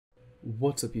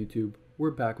What's up YouTube? We're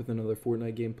back with another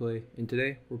Fortnite gameplay, and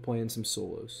today we're playing some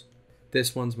solos.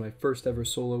 This one's my first ever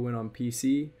solo win on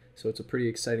PC, so it's a pretty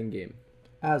exciting game.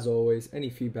 As always,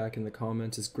 any feedback in the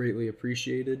comments is greatly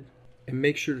appreciated, and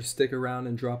make sure to stick around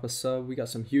and drop a sub. We got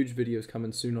some huge videos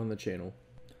coming soon on the channel.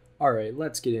 Alright,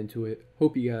 let's get into it.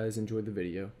 Hope you guys enjoyed the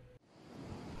video.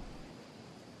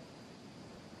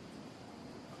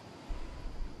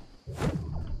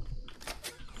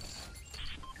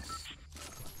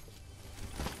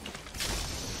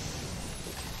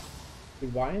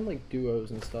 Dude, why in like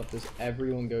duos and stuff does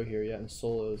everyone go here, yet in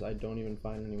solos I don't even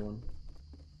find anyone?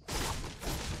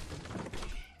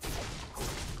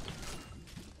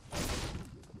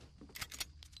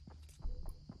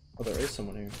 Oh, there is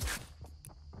someone here.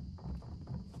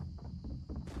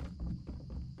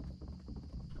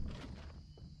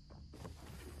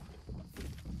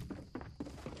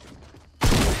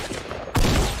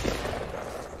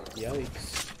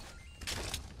 Yikes.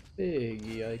 Big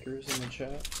yikers in the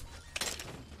chat.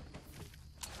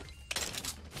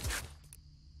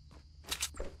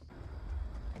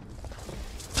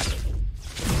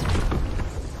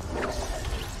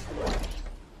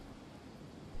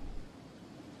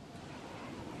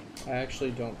 I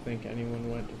actually don't think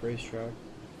anyone went to racetrack.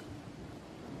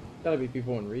 Gotta be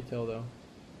people in retail though.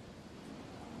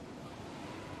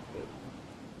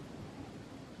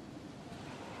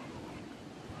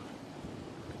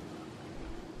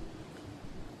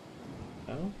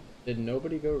 No? Did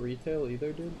nobody go retail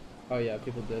either, dude? Oh yeah,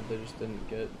 people did. They just didn't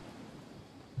get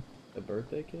the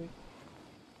birthday cake.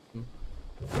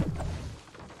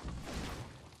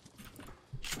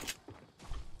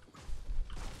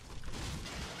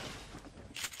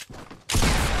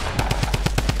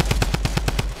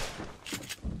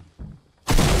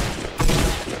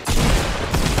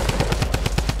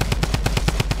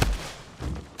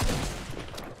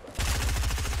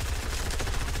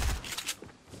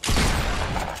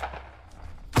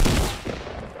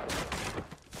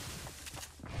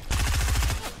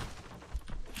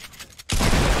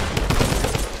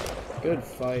 Good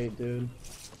fight, dude.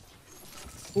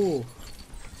 Ooh.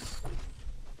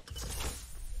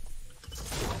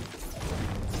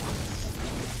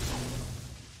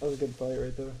 That was a good fight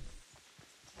right there.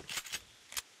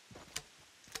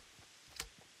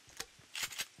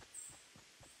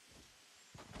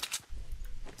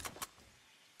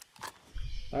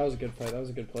 That was a good fight. That was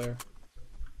a good player.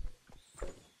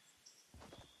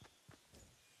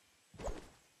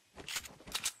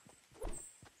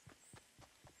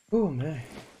 Oh man.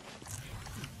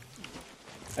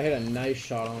 I hit a nice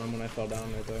shot on him when I fell down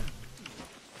right there.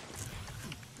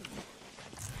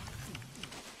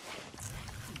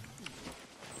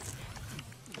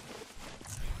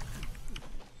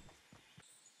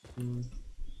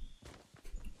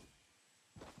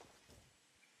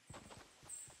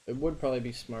 It would probably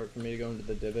be smart for me to go into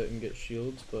the divot and get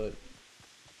shields, but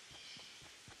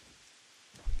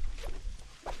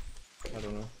I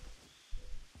don't know.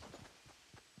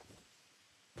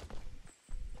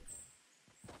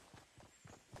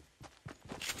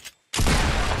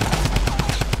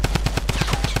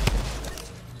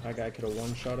 That guy could have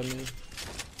one-shotted me.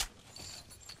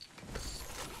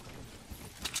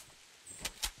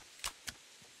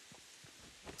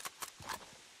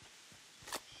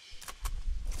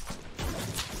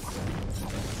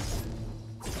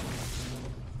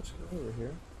 Let's go over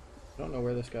here. I don't know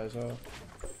where this guy's at.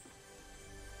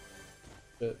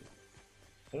 Shit.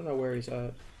 I don't know where he's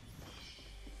at.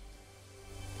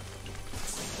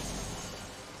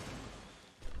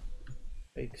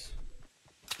 Fakes.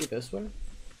 Is he this way?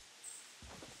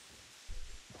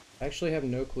 I actually have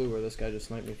no clue where this guy just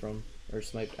sniped me from, or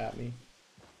sniped at me.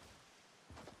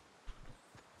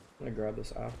 I'm gonna grab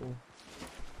this apple.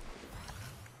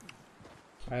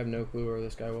 I have no clue where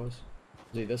this guy was.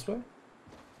 Is he this way?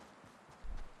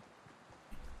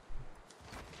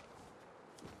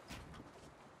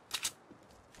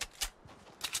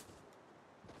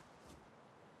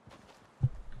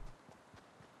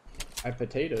 I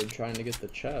potatoed trying to get the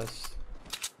chest,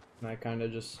 and I kinda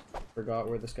just forgot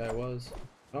where this guy was.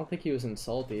 I don't think he was in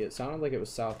Salty. It sounded like it was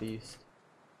southeast.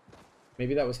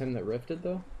 Maybe that was him that rifted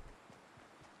though?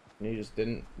 And he just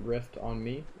didn't rift on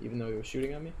me, even though he was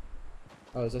shooting at me?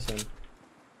 Oh, is this him?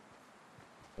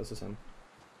 This is him.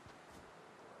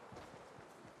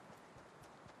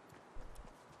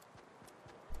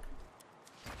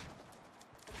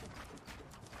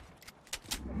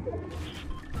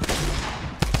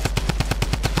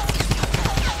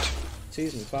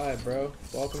 Season 5, bro.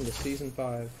 Welcome to Season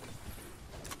 5.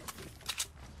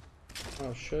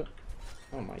 Oh shit.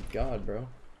 Oh my god, bro.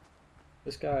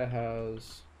 This guy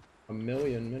has a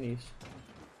million minis.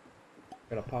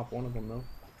 Gotta pop one of them though.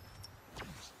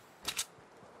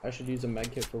 I should use a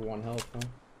med kit for 1 health, huh?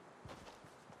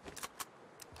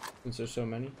 Since there's so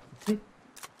many.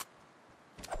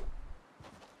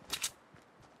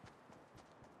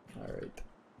 Alright.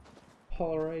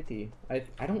 Alrighty.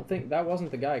 I don't think that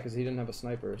wasn't the guy because he didn't have a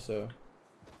sniper, so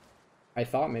I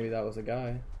thought maybe that was a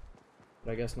guy,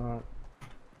 but I guess not.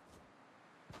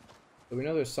 But we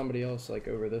know there's somebody else like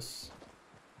over this,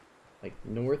 like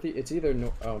north. It's either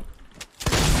oh.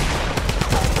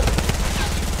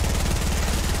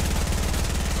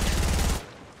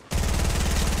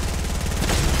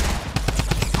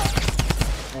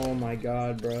 Oh my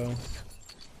god, bro.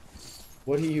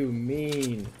 What do you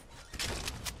mean?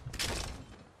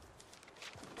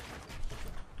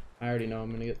 I already know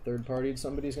I'm gonna get third-partied.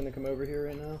 Somebody's gonna come over here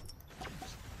right now.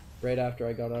 Right after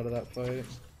I got out of that fight.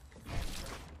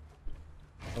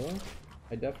 Hello?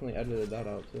 I definitely edited that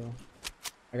out too.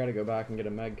 I gotta go back and get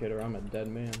a med kit or I'm a dead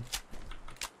man.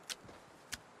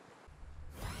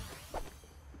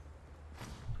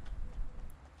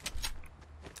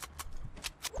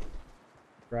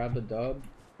 Grab the dub.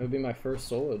 It would be my first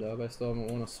solo dub. I still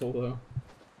haven't won a solo.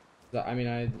 I mean,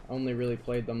 I only really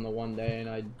played them the one day, and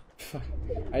I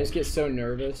just get so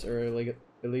nervous, or like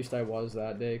at least I was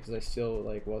that day, because I still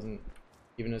like wasn't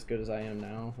even as good as I am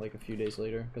now, like a few days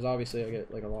later. Because obviously I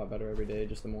get like a lot better every day,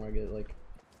 just the more I get like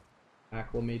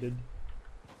acclimated.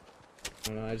 I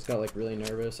don't know. I just got like really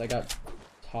nervous. I got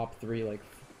top 3 like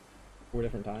 4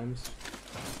 different times.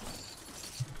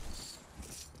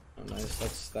 Oh,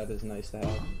 nice. That is nice to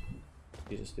have.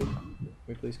 Jesus, dude. Can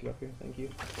we please get up here? Thank you.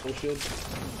 Full shield.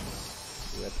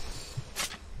 Yep.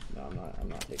 No, I'm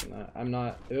not taking that. I'm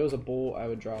not. If it was a bolt, I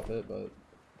would drop it, but it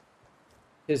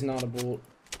is not a bolt.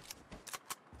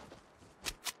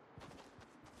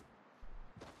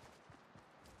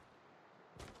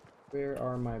 Where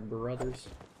are my brothers?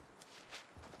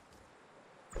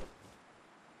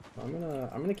 I'm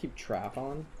gonna keep trap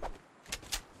on.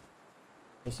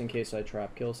 Just in case I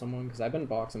trap kill someone, because I've been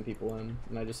boxing people in,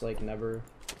 and I just like never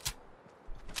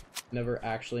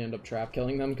actually end up trap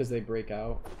killing them because they break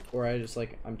out, or I just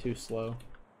like I'm too slow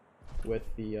with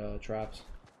the traps.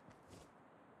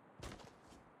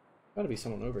 Gotta be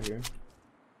someone over here.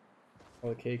 All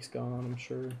the cake's gone, I'm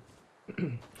sure.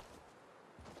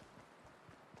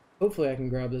 Hopefully I can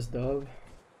grab this dove.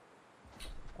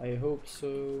 I hope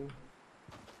so.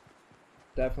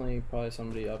 Definitely probably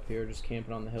somebody up here just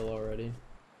camping on the hill already.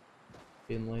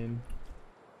 Being lame.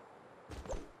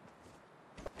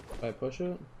 If I push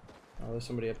it? Oh, there's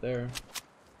somebody up there.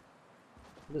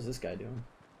 What is this guy doing?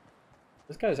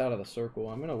 This guy's out of the circle.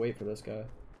 I'm gonna wait for this guy.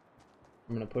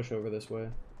 I'm gonna push over this way.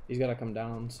 He's gotta come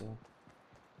down, so.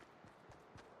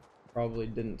 Probably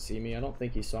didn't see me. I don't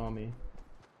think he saw me.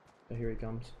 But here he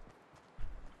comes.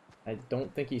 I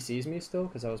don't think he sees me still,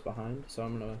 because I was behind, so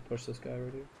I'm gonna push this guy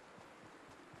right here.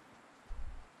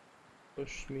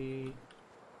 Push me,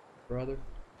 brother.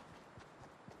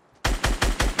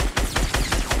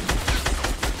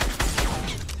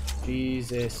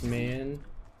 Jesus, man.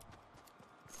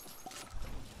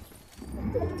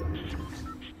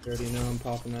 You already know I'm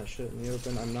popping that shit in the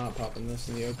open. I'm not popping this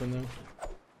in the open, though.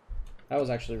 That was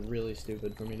actually really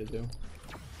stupid for me to do.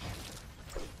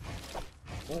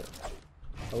 What?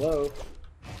 Hello?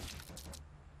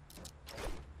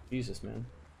 Jesus, man.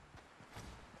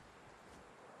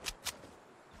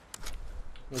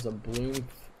 It was a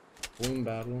bloom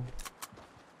battle.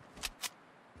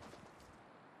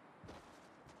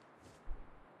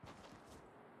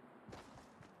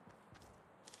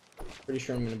 Pretty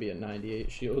sure I'm gonna be at 98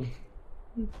 shield.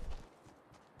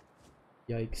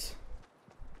 Yikes.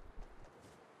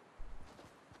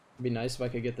 It'd be nice if I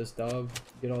could get this dove,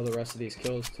 get all the rest of these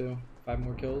kills too. 5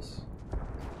 more kills.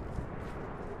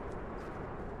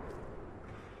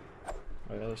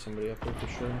 Oh yeah, there's somebody up there for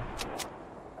sure.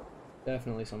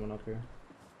 Definitely someone up here.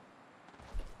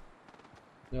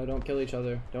 No, don't kill each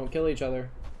other. Don't kill each other.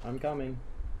 I'm coming.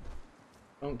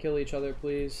 Don't kill each other,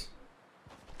 please.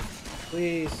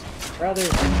 Please. Brothers.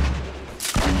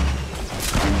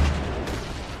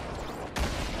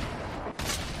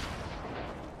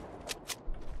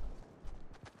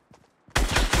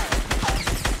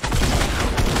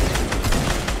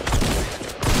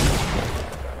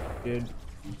 Dude.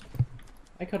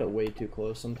 I cut it way too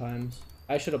close sometimes.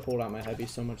 I should have pulled out my heavy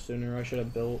so much sooner. I should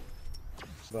have built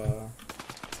the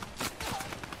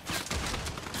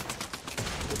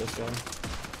for this guy.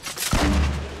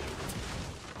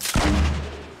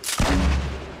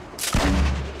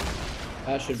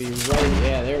 That should be right.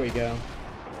 Yeah, there we go.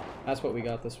 That's what we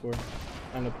got this for.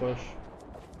 Time to push.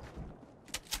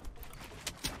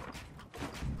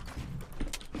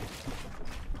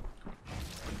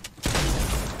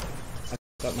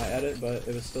 Got my edit, but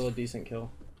it was still a decent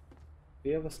kill. Do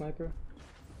you have a sniper?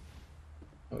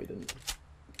 No, he didn't.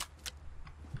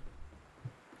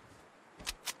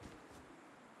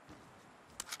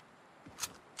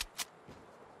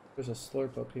 There's a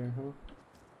slurp up here, huh?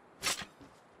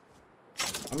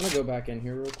 I'm gonna go back in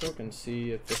here real quick and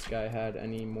see if this guy had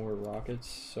any more rockets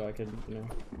so I could, you know.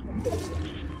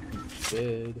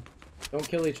 Did. Don't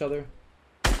kill each other.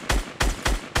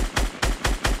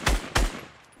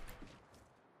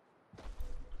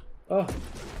 Oh.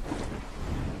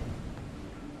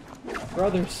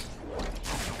 Brothers.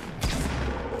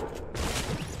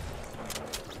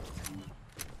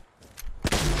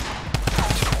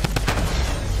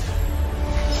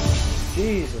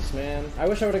 Jesus, man. I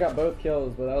wish I would have got both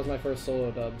kills, but that was my first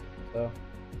solo dub, so.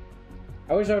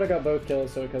 I wish I would have got both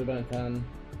kills so it could have been a 10. Would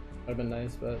have been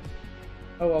nice, but.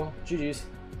 Oh well, GG's.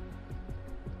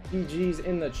 GG's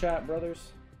in the chat,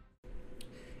 brothers.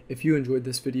 If you enjoyed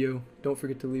this video, don't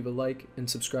forget to leave a like and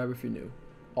subscribe if you're new.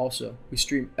 Also, we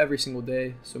stream every single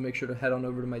day, so make sure to head on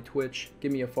over to my Twitch,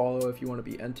 give me a follow if you want to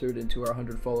be entered into our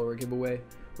 100 follower giveaway.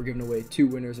 We're giving away 2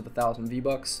 winners of 1,000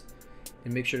 V-Bucks.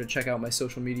 And make sure to check out my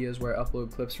social medias where I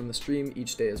upload clips from the stream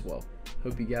each day as well.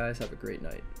 Hope you guys have a great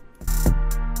night.